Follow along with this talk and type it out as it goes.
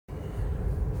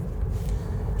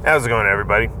How's it going,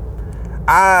 everybody?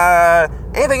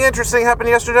 Anything interesting happened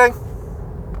yesterday?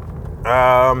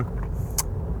 I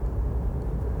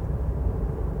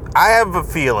have a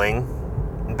feeling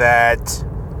that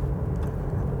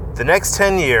the next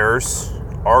 10 years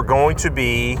are going to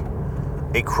be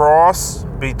a cross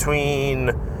between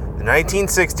the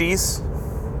 1960s,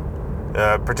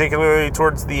 particularly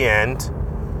towards the end,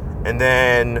 and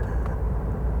then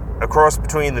a cross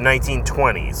between the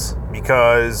 1920s,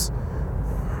 because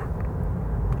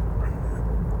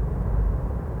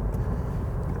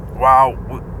while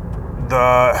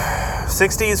the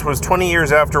 60s was 20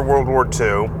 years after World War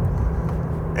II,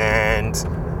 and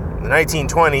the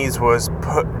 1920s was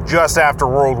just after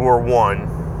World War I,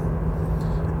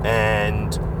 and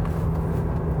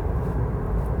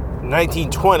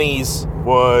 1920s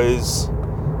was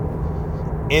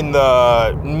in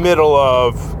the middle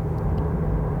of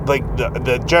like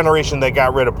the generation that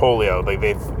got rid of polio. Like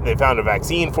they found a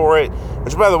vaccine for it,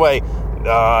 which, by the way,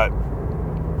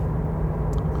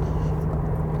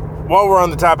 while we're on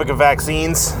the topic of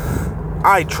vaccines,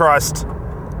 I trust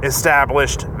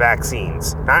established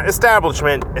vaccines. Not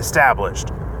establishment,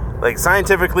 established. Like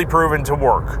scientifically proven to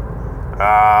work.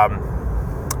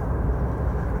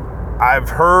 I've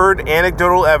heard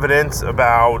anecdotal evidence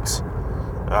about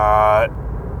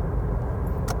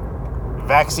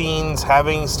vaccines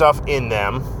having stuff in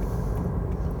them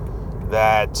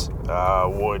that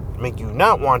would make you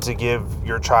not want to give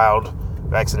your child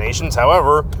vaccinations.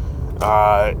 However,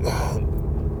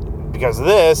 because of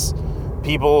this,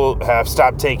 people have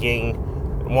stopped taking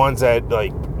ones that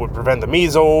like would prevent the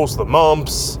measles, the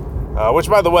mumps, which,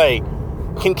 by the way,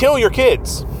 can kill your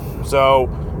kids. So,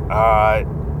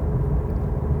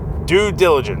 due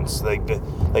diligence.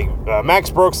 Max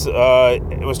Brooks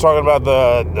was talking about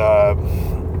the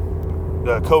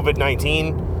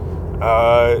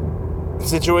COVID-19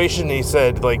 situation. He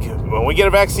said, like, when we get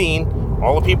a vaccine,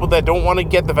 all the people that don't want to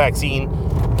get the vaccine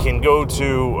can go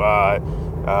to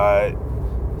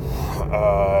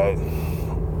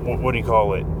what do you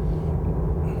call it?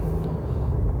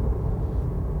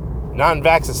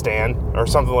 Non-Vaxistan or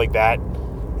something like that,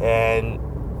 and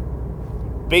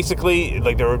basically,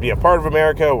 like, there would be a part of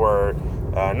America where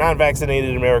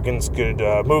non-vaccinated Americans could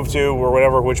move to or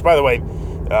whatever. Which, by the way,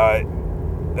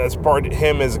 that's part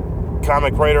him as a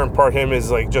comic writer and part him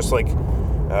is like just like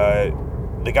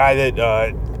the guy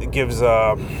that gives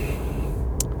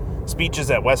speeches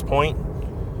at West Point.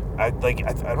 I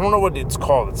don't know what it's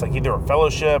called. It's like either a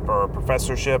fellowship or a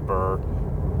professorship or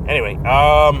anyway.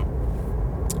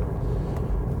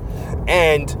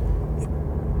 And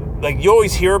like, you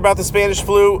always hear about the Spanish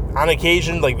flu on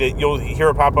occasion. Like, you'll hear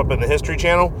it pop up in the History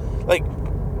Channel. Like,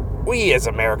 we as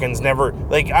Americans never,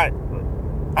 like, I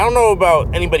don't know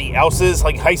about anybody else's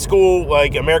like high school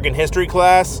like American history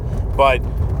class, but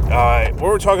when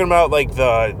we're talking about like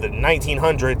the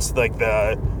 1900s, like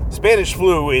the Spanish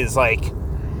flu is like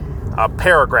a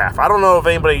paragraph. I don't know if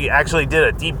anybody actually did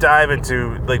a deep dive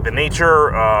into like the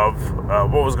nature of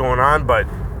what was going on, but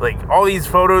like all these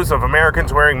photos of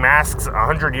Americans wearing masks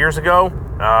 100 years ago,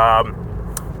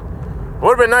 would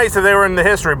have been nice if they were in the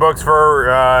history books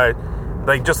for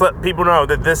like just let people know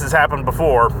that this has happened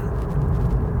before.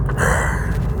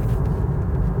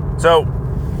 So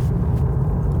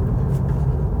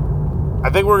I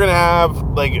think we're gonna have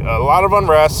like a lot of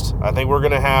unrest. I think we're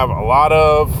gonna have a lot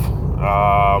of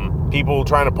people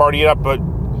trying to party it up. But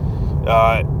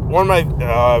one of my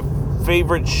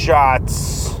favorite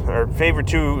shots, or favorite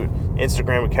two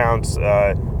Instagram accounts,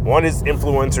 one is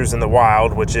Influencers in the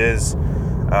Wild, which is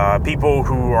people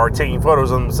who are taking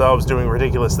photos of themselves doing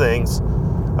ridiculous things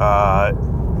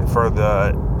for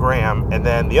the gram. And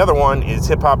then the other one is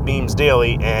Hip Hop Memes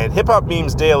Daily, and Hip Hop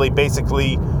Memes Daily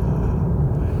basically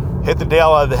hit the nail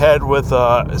on the head with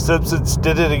Simpsons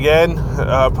Did It Again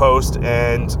post.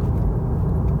 And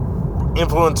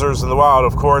Influencers in the Wild,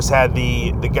 of course, had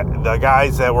the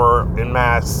guys that were in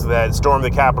masks that stormed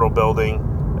the Capitol building,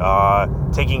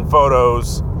 taking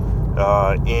photos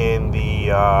in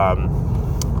the I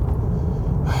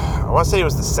want to say it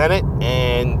was the Senate,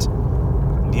 and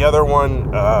the other one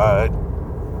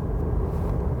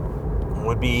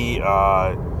would be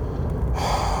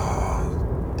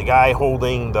the guy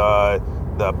holding the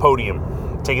podium,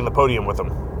 taking the podium with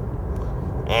him.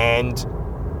 And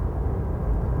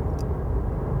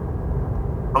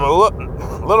I'm a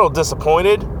little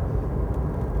disappointed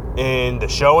in the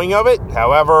showing of it.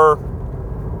 However,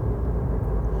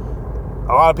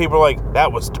 a lot of people are like,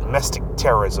 that was domestic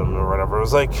terrorism or whatever. It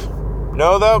was like,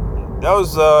 no, that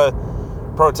was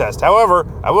protest. However,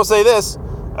 I will say this,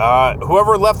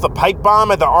 whoever left the pipe bomb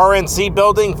at the RNC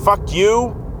building, fuck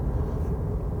you.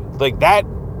 Like, that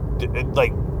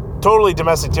like totally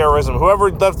domestic terrorism.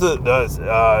 Whoever left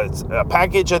a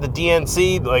package at the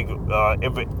DNC, like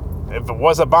if it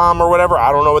was a bomb or whatever,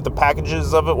 I don't know what the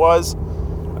packages of it was.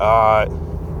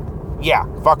 Yeah,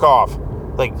 fuck off.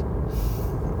 Like,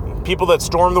 people that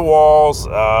storm the walls,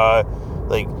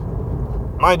 like,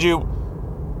 mind you,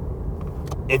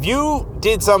 if you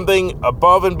did something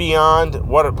above and beyond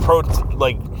what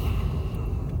like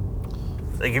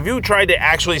if you tried to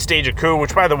actually stage a coup,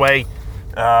 which, by the way,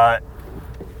 I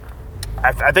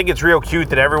think it's real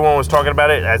cute that everyone was talking about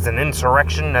it as an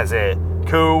insurrection, as a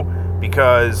coup,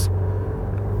 because,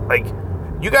 like,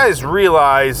 you guys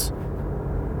realize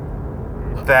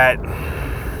that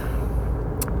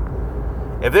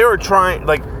if they were trying,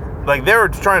 like they were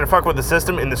trying to fuck with the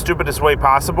system in the stupidest way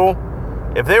possible,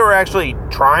 if they were actually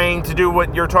trying to do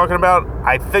what you're talking about,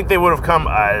 I think they would have come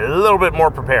a little bit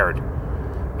more prepared.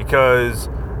 Because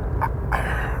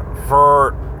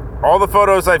for all the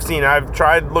photos I've seen, I've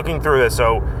tried looking through this,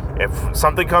 so if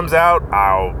something comes out,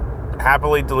 I'll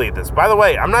happily delete this. By the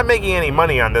way, I'm not making any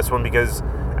money on this one because,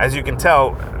 as you can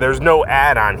tell, there's no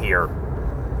ad on here.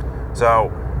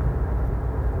 So,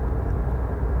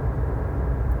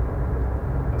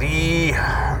 the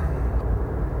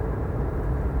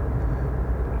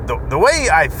way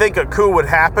I think a coup would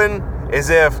happen is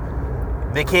if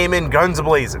they came in guns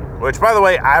a-blazing, which, by the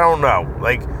way, I don't know.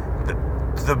 Like,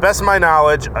 to the best of my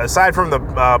knowledge, aside from the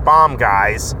bomb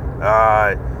guys,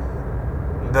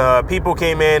 the people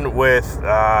came in with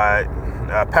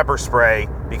pepper spray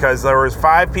because there was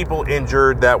 5 people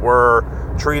injured that were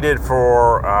treated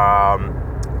for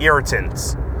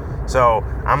irritants. So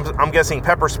I'm guessing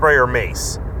pepper spray or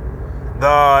mace.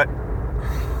 The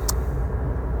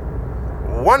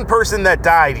one person that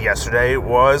died yesterday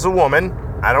was a woman.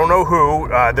 I don't know who.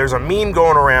 There's a meme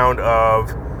going around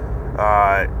of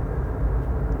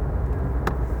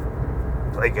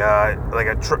like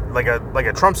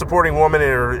a Trump supporting woman,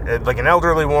 or like an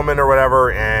elderly woman or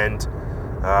whatever, and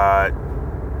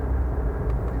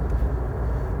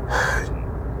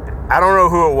I don't know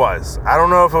who it was. I don't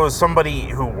know if it was somebody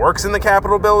who works in the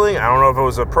Capitol building. I don't know if it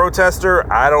was a protester.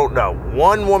 I don't know.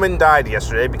 One woman died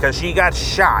yesterday because she got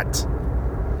shot.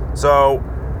 So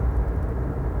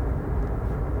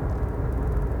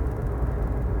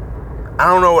I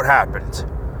don't know what happened.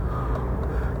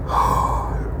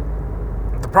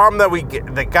 The problem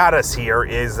that got us here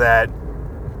is that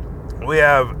we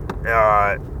have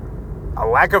a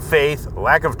lack of faith, a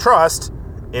lack of trust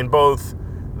in both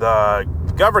the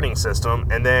governing system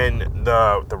and then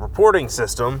the reporting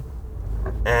system.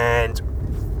 And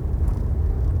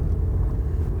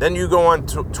then you go on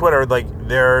Twitter, like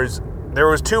there was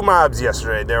 2 mobs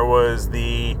yesterday. There was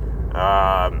the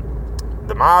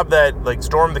mob that like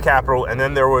stormed the Capitol, and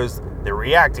then there was the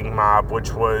reacting mob,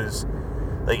 which was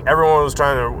like everyone was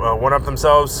trying to one up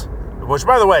themselves. Which,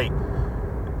 by the way,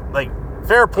 like,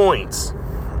 fair points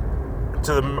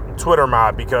to the Twitter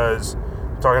mob, because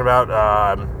talking about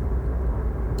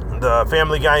the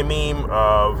Family Guy meme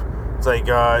of it's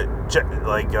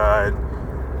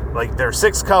like there's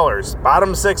 6 colors.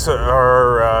 Bottom 6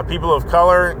 are people of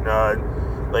color.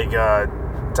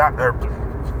 Top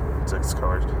 6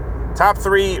 colors. Top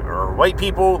 3 are white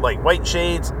people, like white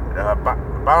shades.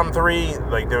 Bottom 3,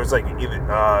 like there was like either,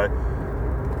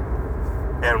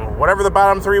 and whatever the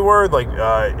bottom 3 were, like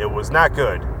it was not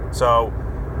good. So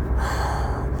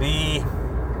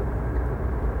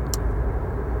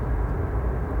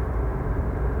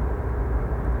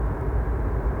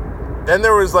then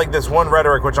there was like this one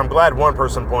rhetoric, which I'm glad one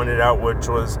person pointed out, which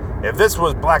was, if this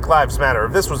was Black Lives Matter,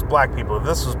 if this was black people, if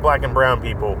this was black and brown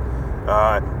people,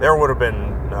 there would have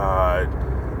been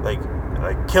like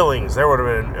killings, there would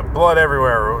have been blood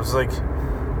everywhere. It was like,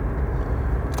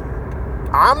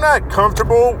 I'm not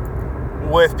comfortable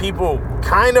with people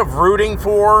kind of rooting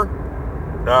for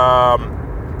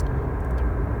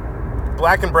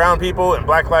black and brown people and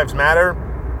Black Lives Matter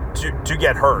to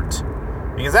get hurt,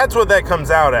 because that's what that comes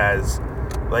out as.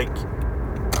 Like,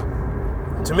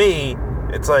 to me,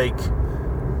 it's like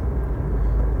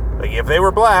if they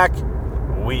were black,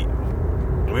 we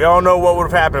all know what would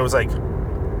have happened. It was like,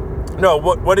 no,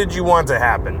 what did you want to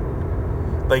happen?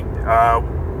 Like,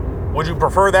 would you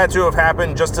prefer that to have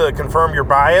happened just to confirm your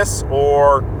bias,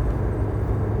 or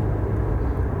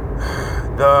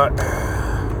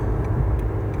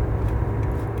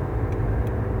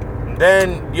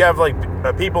then you have like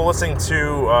people listening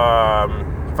to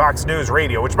Fox News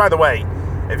Radio, which, by the way,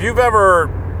 if you've ever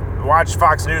watched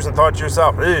Fox News and thought to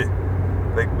yourself,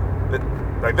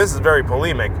 like this is very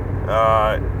polemic,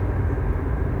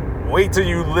 wait till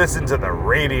you listen to the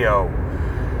radio.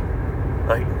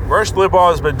 Like, Rush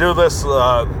Limbaugh has been doing this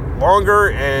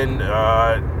longer and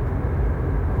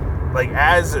like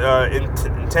as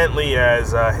intently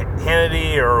as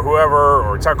Hannity or whoever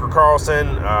or Tucker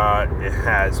Carlson it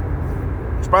has.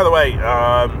 Which, by the way,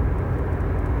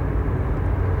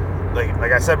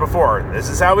 like I said before, this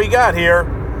is how we got here.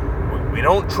 We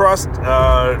don't trust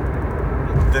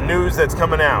the news that's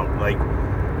coming out. Like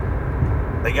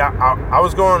I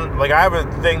was going, like, I have a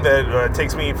thing that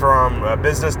takes me from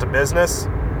business to business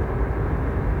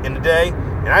in a day,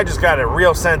 and I just got a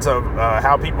real sense of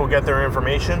how people get their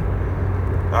information.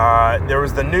 There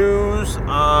was the news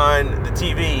on the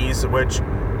TVs, which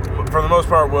for the most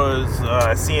part was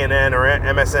CNN or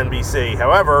MSNBC.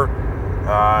 However,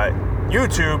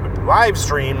 YouTube live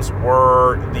streams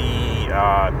were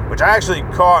which I actually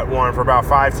caught one for about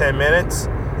 5-10 minutes,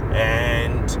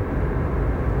 and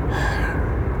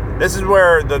this is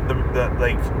where the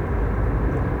like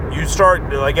you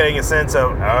start like getting a sense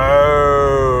of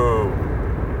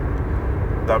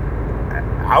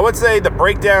I would say the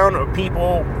breakdown of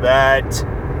people that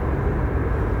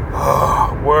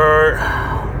were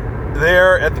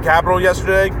there at the Capitol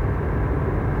yesterday.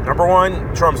 Number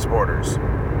one, Trump supporters.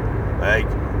 Like,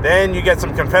 then you get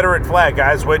some Confederate flag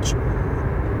guys, which you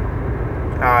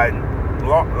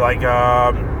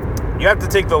have to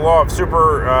take the law of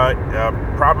super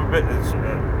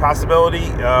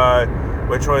possibility,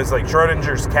 which was like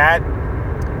Schrodinger's cat,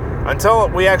 until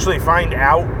we actually find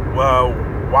out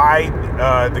why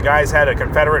the guys had a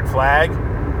Confederate flag.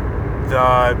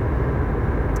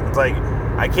 It's like,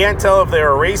 I can't tell if they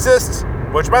were racist,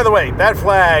 which, by the way, that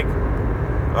flag,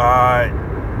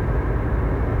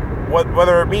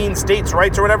 whether it means states'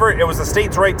 rights or whatever, it was the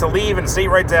state's right to leave and state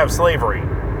right to have slavery.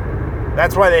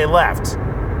 That's why they left.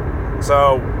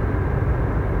 So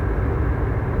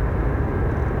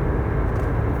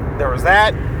there was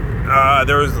that.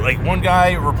 There was like one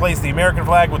guy replaced the American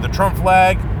flag with the Trump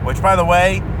flag, which, by the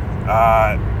way,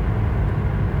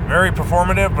 very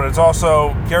performative, but it's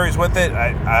also carries with it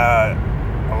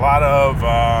a lot of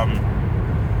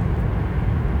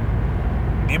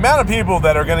the amount of people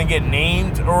that are going to get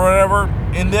named or whatever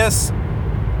in this.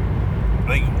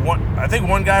 Like, I think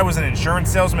one guy was an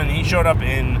insurance salesman, and he showed up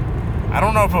in, I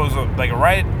don't know if it was like a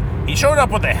riot. He showed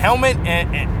up with a helmet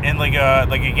and like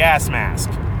a gas mask,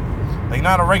 like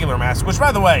not a regular mask. Which,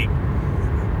 by the way,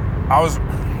 I was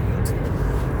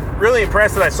really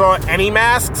impressed that I saw any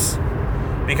masks,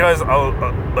 because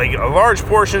a large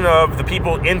portion of the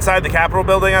people inside the Capitol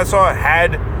building I saw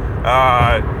had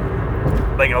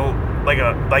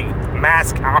like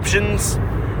mask options.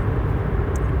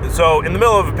 So in the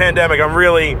middle of a pandemic, I'm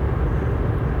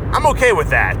okay with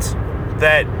that.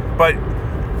 But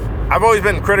I've always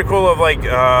been critical of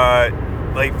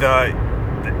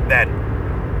that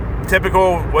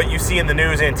typical what you see in the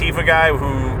news Antifa guy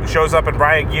who shows up in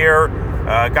riot gear,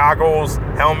 goggles,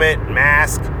 helmet,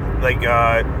 mask, and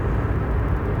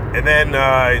then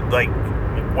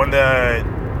when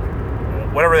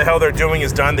whatever the hell they're doing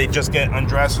is done, they just get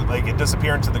undressed, and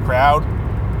disappear into the crowd.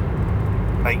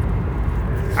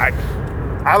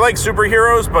 I like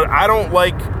superheroes, but I don't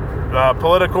like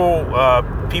political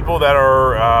people that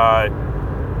are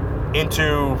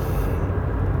into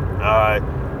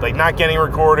not getting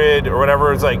recorded or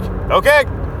whatever. It's like, okay,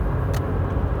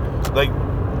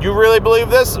 you really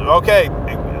believe this? Okay,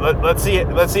 let's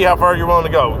see how far you're willing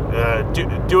to go.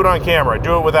 Do it on camera.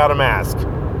 Do it without a mask.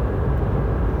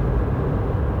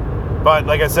 But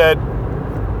like I said,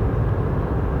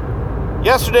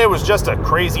 yesterday was just a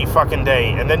crazy fucking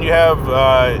day. And then you have,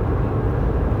 I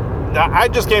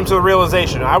just came to the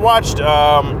realization. I watched,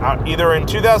 either in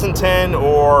 2010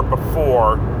 or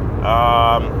before,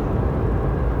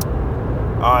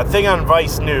 a thing on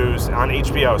Vice News on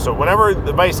HBO. So whenever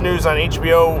the Vice News on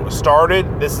HBO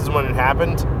started, this is when it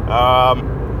happened.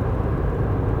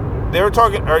 They were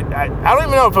talking, or I don't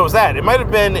even know if it was that. It might have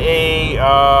been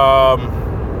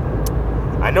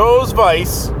I know it was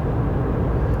Vice.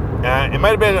 It might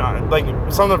have been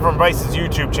something from Vice's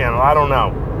YouTube channel. I don't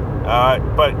know.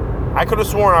 But I could have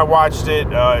sworn I watched it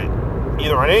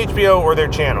either on HBO or their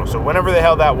channel. So whenever the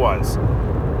hell that was.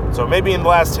 So maybe in the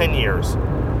last 10 years.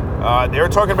 They were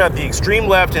talking about the extreme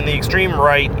left and the extreme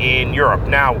right in Europe.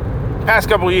 Now, past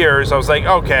couple of years, I was like,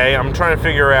 okay, I'm trying to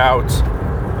figure out,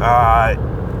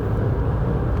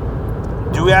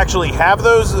 do we actually have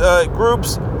those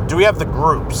groups? Do we have the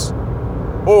groups?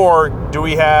 Or do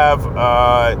we have,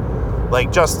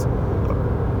 just,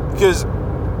 because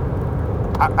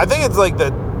I think it's like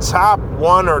the top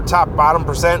 1 or top bottom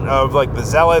percent of the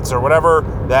zealots or whatever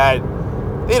that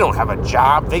they don't have a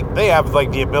job. They have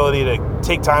the ability to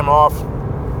take time off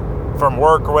from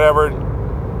work or whatever.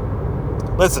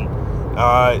 Listen,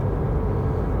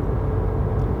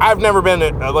 I've never been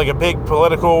a big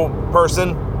political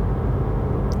person.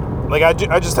 Like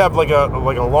I just have like a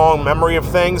long memory of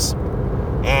things,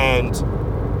 and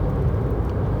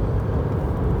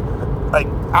like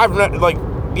I've not, like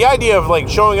the idea of like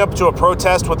showing up to a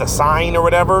protest with a sign or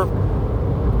whatever,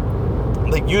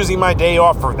 like using my day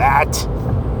off for that.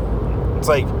 It's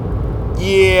like,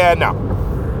 yeah, no.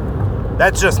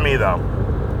 That's just me though.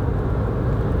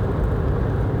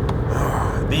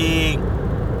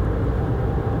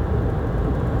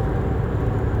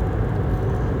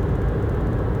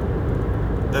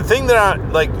 The thing that I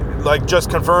like just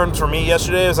confirmed for me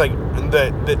yesterday is like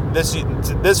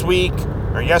this week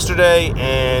or yesterday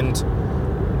and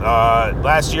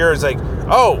last year is like,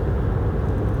 oh,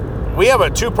 we have a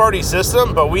two-party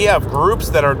system, but we have groups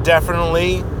that are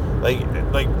definitely like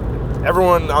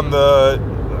everyone on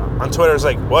Twitter is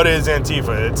like, what is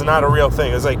Antifa? It's not a real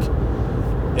thing. It's like,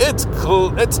 it's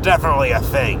cool. It's definitely a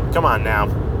thing. Come on now.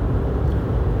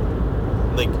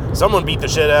 Like, someone beat the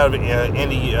shit out of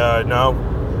Andy No.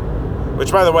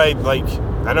 Which, by the way, like,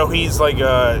 I know he's like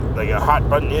a hot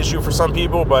button issue for some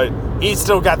people, but he's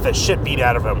still got the shit beat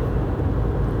out of him.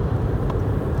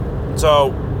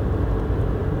 So,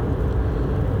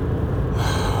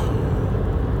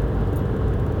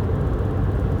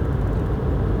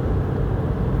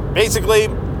 basically,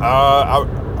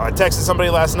 I texted somebody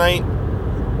last night.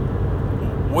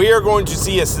 We are going to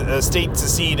see a state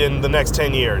secede in the next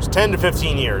 10 years, 10 to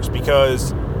 15 years,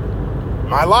 because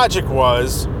my logic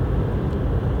was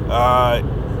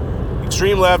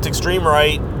extreme left, extreme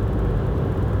right,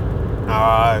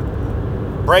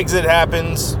 Brexit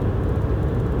happens,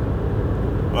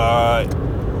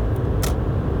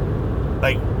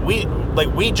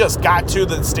 we just got to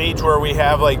the stage where we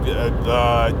have like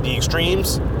the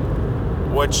extremes,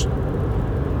 which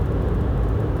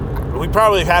we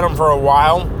probably have had them for a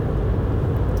while,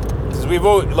 because we've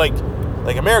always, like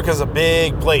America's a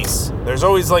big place. There's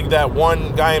always like that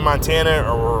one guy in Montana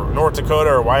or North Dakota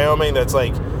or Wyoming that's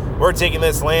like, we're taking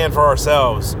this land for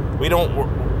ourselves. We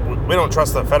don't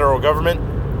trust the federal government.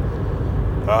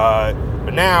 But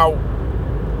now,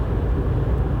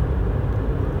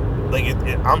 like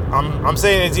I'm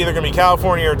saying it's either gonna be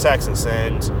California or Texas,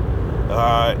 and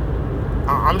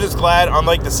I'm just glad,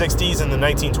 unlike the 60s and the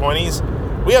 1920s,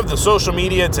 we have the social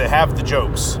media to have the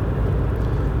jokes.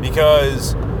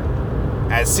 Because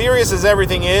as serious as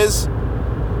everything is,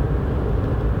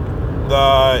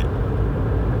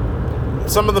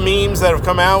 some of the memes that have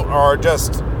come out are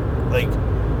just like,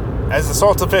 as a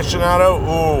Salt aficionado,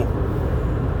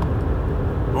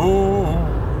 ooh,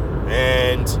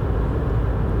 and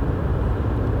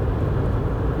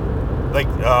like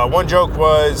one joke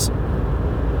was,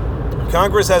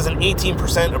 Congress has an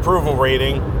 18% approval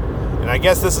rating, and I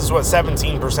guess this is what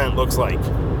 17% looks like.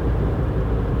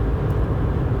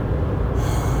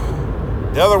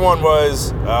 The other one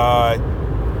was,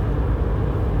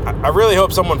 I really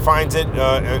hope someone finds it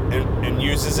and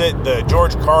uses it. The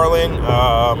George Carlin,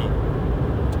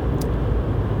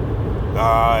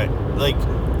 like,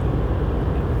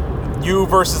 you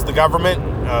versus the government,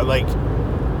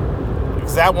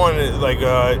 because that one,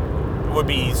 would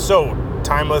be so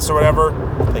timeless or whatever.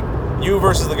 Like, you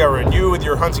versus the government. You with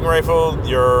your hunting rifle,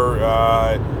 your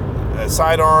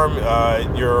sidearm,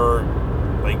 your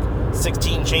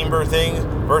 16 chamber thing,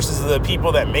 versus the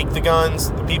people that make the guns,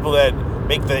 the people that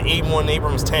make the A1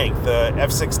 Abrams tank, the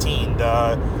F-16,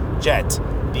 the jet,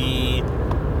 the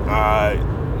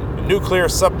nuclear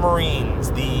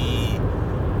submarines, the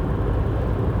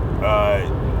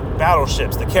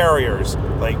battleships, the carriers.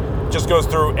 Like, just goes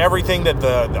through everything that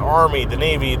the Army, the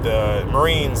Navy, the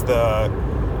Marines, the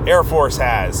Air Force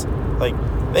has. Like,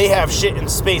 they have shit in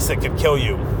space that could kill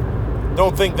you.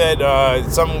 Don't think that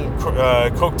some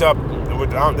coked up,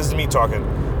 this is me talking,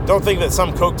 don't think that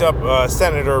some coked up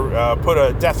senator put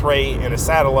a death ray in a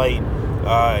satellite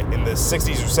in the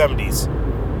 60s or 70s,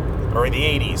 or in the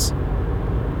 80s.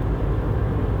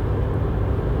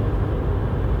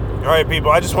 Alright,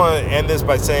 people, I just want to end this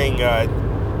by saying,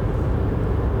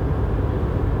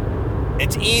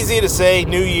 it's easy to say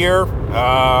New Year,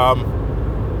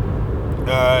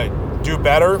 do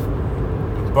better,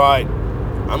 but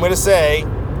I'm going to say,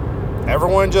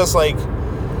 everyone just like,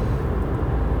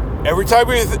 every time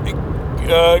you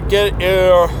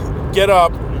get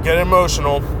up, get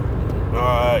emotional,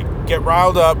 get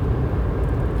riled up,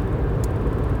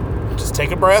 just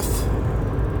take a breath.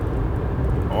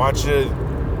 I want you to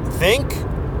think,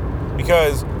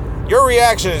 because your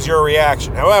reaction is your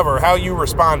reaction. However, how you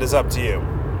respond is up to you.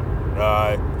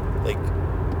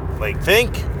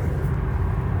 Think,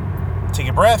 take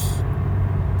a breath,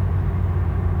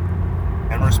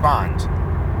 and respond.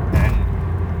 And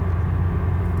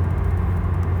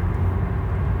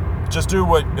just do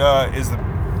what is the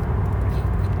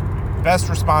best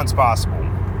response possible.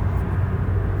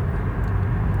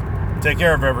 Take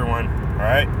care of everyone. All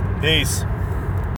right? Peace.